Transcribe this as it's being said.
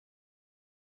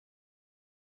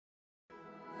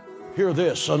Hear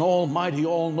this, an almighty,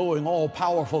 all-knowing,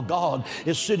 all-powerful God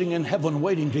is sitting in heaven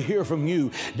waiting to hear from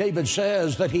you. David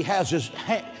says that he has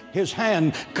his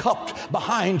hand cupped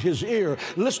behind his ear,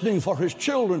 listening for his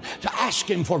children to ask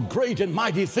him for great and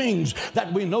mighty things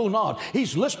that we know not.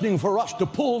 He's listening for us to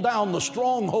pull down the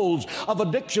strongholds of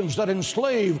addictions that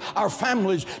enslave our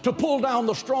families, to pull down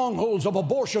the strongholds of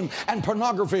abortion and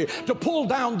pornography, to pull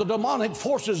down the demonic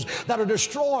forces that are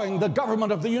destroying the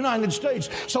government of the United States.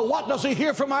 So what does he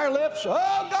hear from our lips?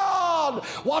 Oh God,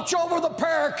 watch over the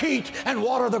parakeet and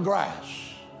water the grass.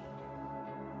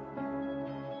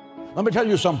 Let me tell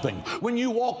you something. When you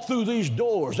walk through these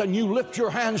doors and you lift your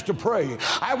hands to pray,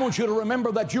 I want you to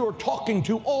remember that you're talking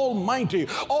to Almighty,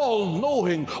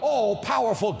 all-knowing,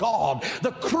 all-powerful God,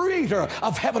 the creator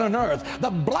of heaven and earth. The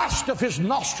blast of his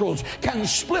nostrils can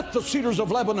split the cedars of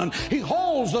Lebanon. He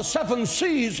holds the seven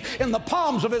seas in the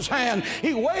palms of his hand.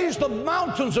 He weighs the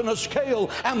mountains in a scale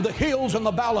and the hills in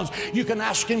the balance. You can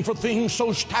ask him for things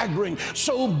so staggering,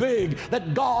 so big,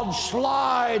 that God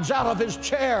slides out of his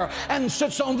chair and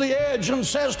sits on the edge and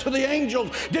says to the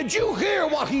angels, did you hear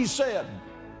what he said?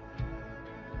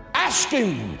 Ask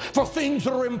him for things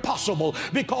that are impossible,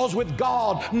 because with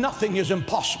God nothing is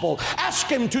impossible. Ask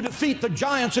him to defeat the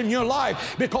giants in your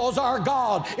life, because our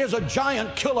God is a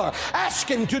giant killer. Ask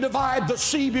him to divide the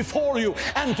sea before you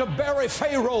and to bury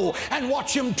Pharaoh and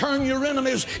watch him turn your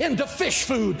enemies into fish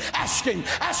food. Ask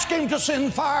him to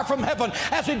send fire from heaven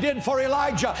as he did for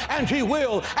Elijah, and he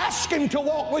will. Ask him to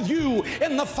walk with you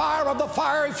in the fire of the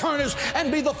fiery furnace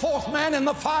and be the fourth man in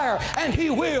the fire, and he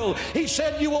will. He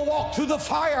said you will walk through the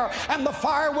fire and the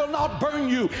fire will not burn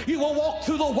you. You will walk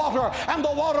through the water and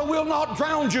the water will not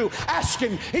drown you. Ask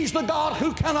him. He's the God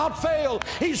who cannot fail.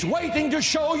 He's waiting to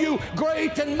show you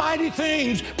great and mighty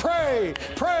things. Pray,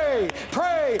 pray,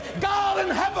 pray. God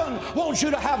in heaven wants you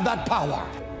to have that power.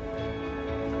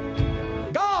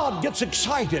 God gets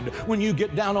excited when you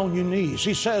get down on your knees.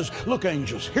 He says, look,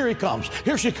 angels, here he comes.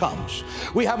 Here she comes.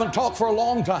 We haven't talked for a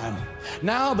long time.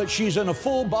 Now that she's in a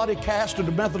full body cast at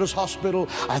the Methodist hospital,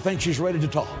 I think she's ready to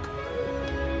talk.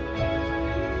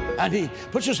 And he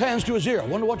puts his hands to his ear. I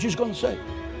wonder what she's going to say.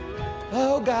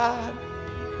 Oh, God,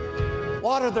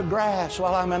 water the grass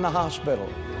while I'm in the hospital.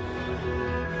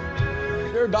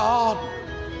 Dear God,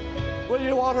 will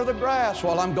you water the grass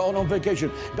while I'm going on vacation?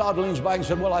 God leans back and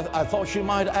said, well, I thought she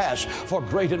might ask for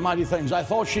great and mighty things. I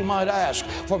thought she might ask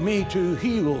for me to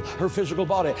heal her physical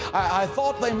body. I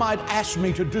thought they might ask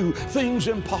me to do things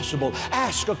impossible.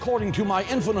 Ask according to my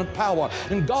infinite power.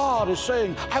 And God is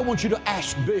saying, I want you to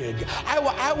ask big.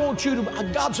 I want you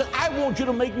to, God said, I want you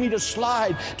to make me to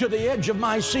slide to the edge of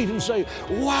my seat and say,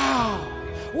 wow.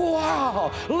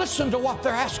 Wow, listen to what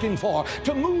they're asking for.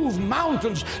 To move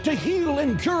mountains, to heal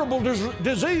incurable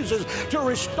diseases, to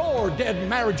restore dead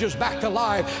marriages back to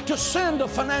life, to send a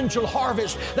financial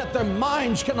harvest that their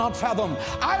minds cannot fathom.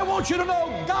 I want you to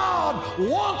know God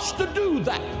wants to do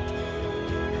that.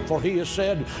 For he has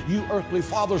said, you earthly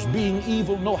fathers being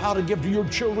evil know how to give to your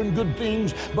children good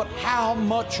things, but how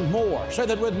much more? Say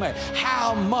that with me.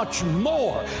 How much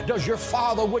more does your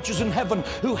Father which is in heaven,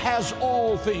 who has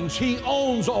all things, he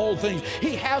owns all things,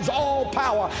 he has all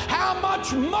power, how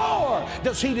much more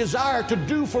does he desire to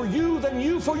do for you than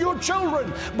you for your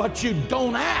children? But you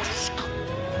don't ask.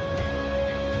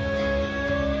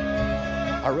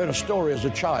 I read a story as a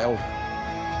child.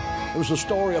 It was the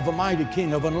story of a mighty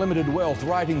king of unlimited wealth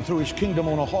riding through his kingdom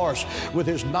on a horse with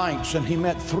his knights, and he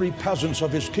met three peasants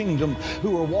of his kingdom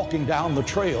who were walking down the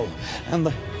trail. And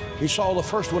he saw the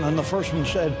first one, and the first one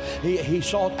said,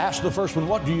 asked the first one,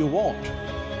 what do you want?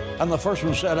 And the first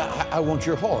one said, I want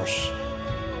your horse.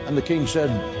 And the king said,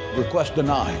 request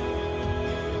denied.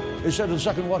 He said to the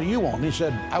second, what do you want? And he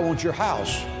said, I want your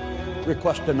house.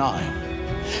 Request denied.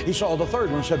 He saw the third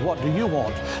one and said, what do you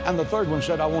want? And the third one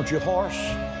said, I want your horse,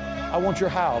 I want your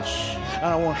house, and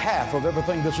I want half of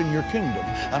everything that's in your kingdom,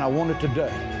 and I want it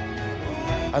today.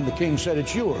 And the king said,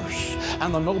 it's yours.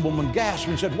 And the nobleman gasped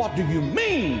and said, what do you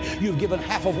mean you've given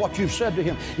half of what you've said to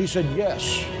him? He said,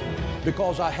 yes,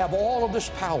 because I have all of this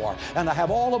power, and I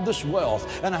have all of this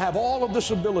wealth, and I have all of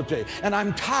this ability, and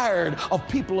I'm tired of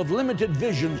people of limited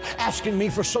vision asking me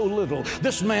for so little.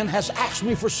 This man has asked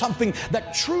me for something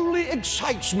that truly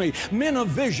excites me. Men of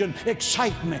vision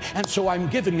excite me, and so I'm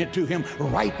giving it to him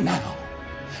right now.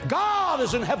 God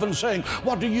is in heaven saying,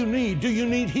 what do you need? Do you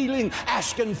need healing?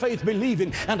 Ask in faith,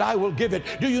 believing, and I will give it.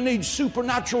 Do you need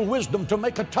supernatural wisdom to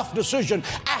make a tough decision?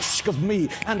 Ask of me,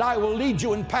 and I will lead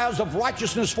you in paths of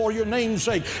righteousness for your name's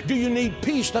sake. Do you need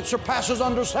peace that surpasses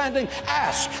understanding?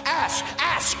 Ask, ask,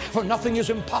 ask. For nothing is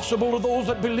impossible to those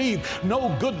that believe.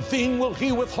 No good thing will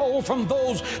he withhold from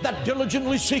those that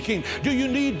diligently seek him. Do you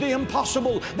need the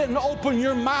impossible? Then open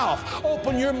your mouth.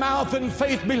 Open your mouth in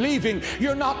faith, believing.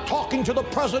 You're not talking to the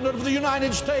President of the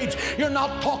United States. You're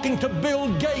not talking to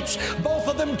Bill Gates. Both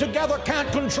of them together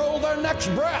can't control their next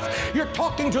breath. You're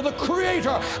talking to the Creator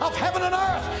of heaven and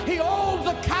earth. He owns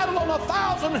the cattle on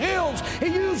 1,000 hills. He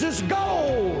uses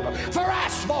gold for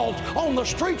asphalt on the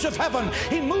streets of heaven.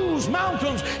 He moves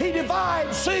mountains. He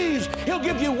divides seas. He'll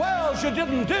give you wells you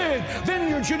didn't dig,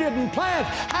 vineyards you didn't plant,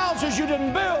 houses you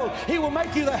didn't build. He will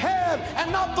make you the head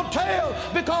and not the tail,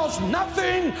 because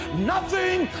nothing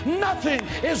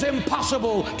is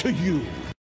impossible to you.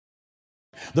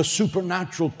 The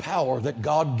supernatural power that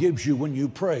God gives you when you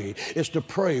pray is to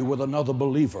pray with another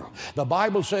believer. The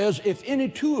Bible says, if any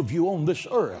two of you on this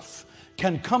earth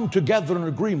can come together in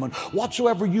agreement,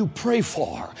 whatsoever you pray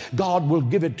for, God will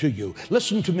give it to you.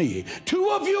 Listen to me. Two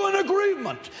of you in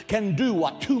agreement can do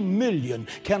what 2 million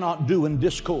cannot do in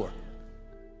discord.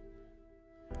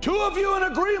 Two of you in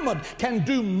agreement can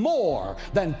do more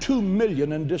than 2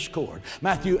 million in discord.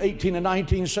 Matthew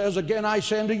 18:19 says, again I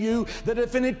say unto you, that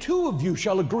if any two of you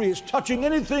shall agree as touching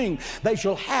anything, they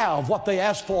shall have what they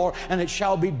ask for, and it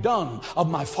shall be done of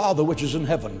my Father which is in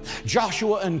heaven.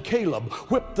 Joshua and Caleb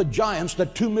whipped the giants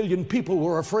that 2 million people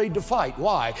were afraid to fight.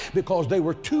 Why? Because they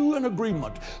were two in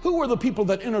agreement. Who were the people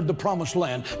that entered the promised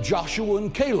land? Joshua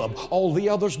and Caleb. All the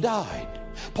others died.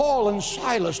 Paul and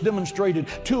Silas demonstrated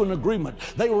two in agreement.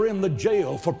 They were in the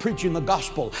jail for preaching the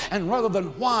gospel, and rather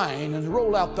than whine and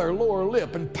roll out their lower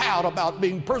lip and pout about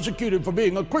being persecuted for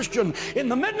being a Christian, in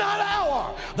the midnight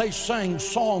hour they sang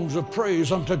songs of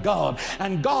praise unto God,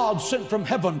 and God sent from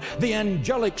heaven the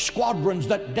angelic squadrons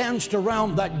that danced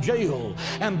around that jail,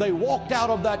 and they walked out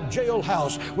of that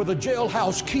jailhouse with the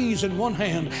jailhouse keys in one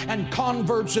hand and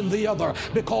converts in the other,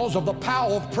 because of the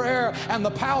power of prayer and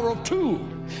the power of two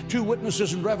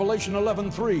witnesses in Revelation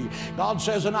 11:3. God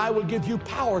says, and I will give you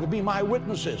power to be my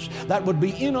witnesses. That would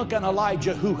be Enoch and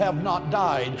Elijah, who have not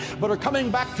died but are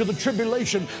coming back to the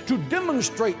tribulation to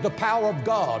demonstrate the power of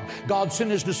God. God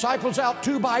sent his disciples out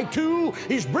 2 by 2.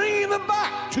 He's bringing them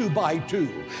back 2 by 2.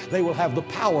 They will have the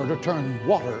power to turn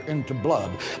water into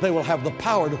blood. They will have the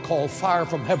power to call fire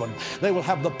from heaven. They will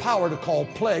have the power to call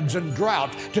plagues and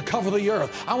drought to cover the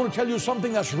earth. I want to tell you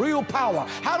something that's real power.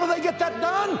 How do they get that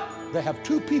done? They have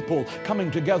two people coming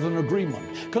together in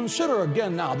agreement. Consider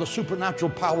again now the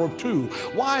supernatural power of two.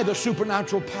 Why the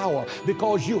supernatural power?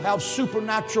 Because you have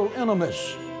supernatural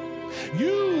enemies.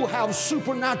 You have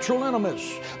supernatural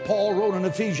enemies. Paul wrote in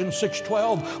Ephesians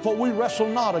 6:12, for we wrestle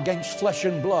not against flesh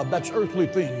and blood, that's earthly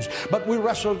things, but we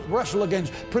wrestle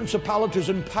against principalities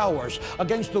and powers,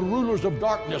 against the rulers of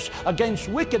darkness, against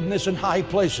wickedness in high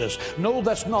places. No,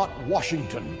 that's not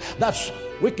Washington. That's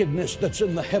wickedness that's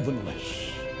in the heavenlies.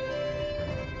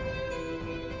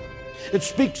 It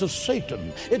speaks of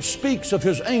Satan. It speaks of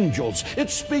his angels. It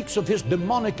speaks of his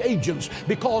demonic agents,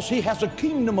 because he has a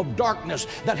kingdom of darkness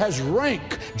that has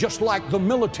rank just like the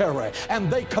military, and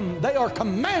they are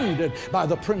commanded by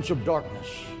the prince of darkness.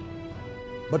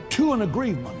 But two in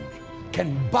agreement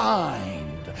can bind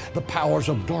the powers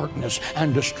of darkness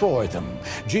and destroy them.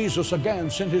 Jesus again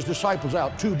sent his disciples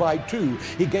out 2 by 2.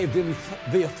 He gave them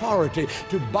the authority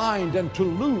to bind and to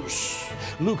loose.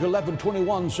 Luke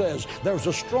 11:21 says, there's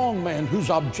a strong man whose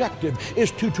objective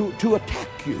is to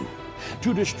attack you,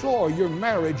 to destroy your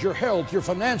marriage, your health, your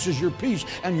finances, your peace,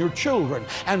 and your children.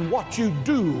 And what you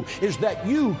do is that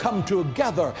you come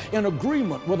together in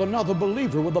agreement with another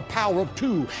believer with the power of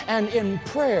two, and in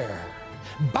prayer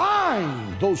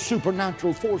bind those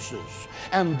supernatural forces,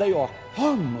 and they are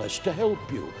harmless to help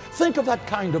you. Think of that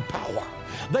kind of power.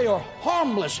 They are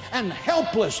harmless and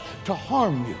helpless to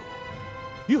harm you.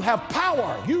 You have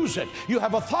power, use it. You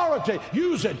have authority,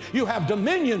 use it. You have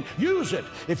dominion, use it.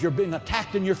 If you're being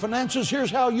attacked in your finances,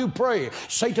 here's how you pray.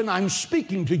 Satan, I'm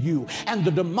speaking to you, and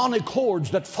the demonic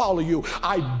hordes that follow you,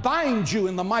 I bind you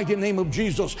in the mighty name of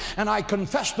Jesus, and I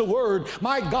confess the word,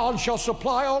 my God shall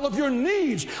supply all of your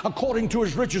needs according to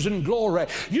his riches and glory.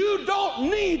 You don't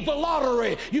need the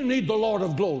lottery, you need the Lord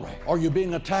of glory. Are you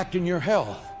being attacked in your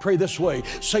health? Pray this way.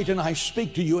 Satan, I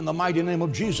speak to you in the mighty name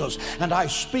of Jesus, and I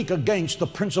speak against the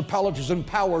principalities and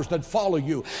powers that follow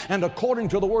you. And according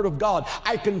to the word of God,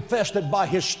 I confess that by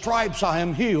his stripes I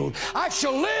am healed. I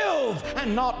shall live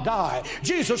and not die.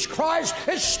 Jesus Christ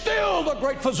is still the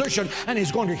great physician, and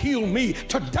he's going to heal me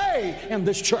today in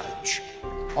this church.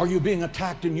 Are you being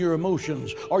attacked in your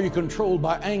emotions? Are you controlled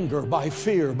by anger, by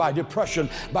fear, by depression,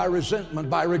 by resentment,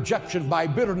 by rejection, by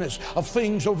bitterness of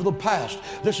things over the past?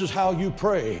 This is how you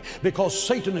pray, because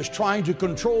Satan is trying to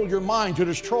control your mind to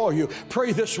destroy you.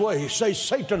 Pray this way. Say,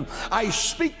 Satan, I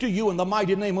speak to you in the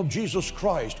mighty name of Jesus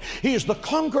Christ. He is the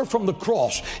conqueror from the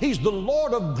cross. He's the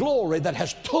Lord of glory that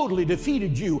has totally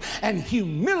defeated you and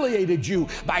humiliated you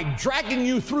by dragging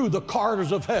you through the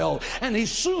corridors of hell. And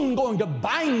he's soon going to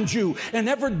bind you in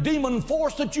every demon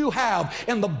force that you have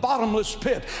in the bottomless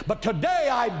pit. But today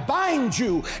I bind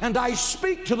you and I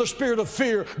speak to the spirit of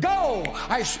fear. Go!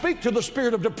 I speak to the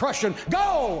spirit of depression.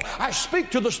 Go! I speak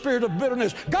to the spirit of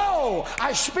bitterness. Go!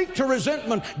 I speak to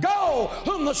resentment. Go!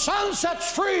 Whom the Son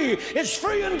sets free is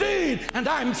free indeed. And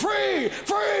I'm free,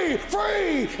 free,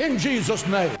 free in Jesus'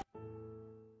 name.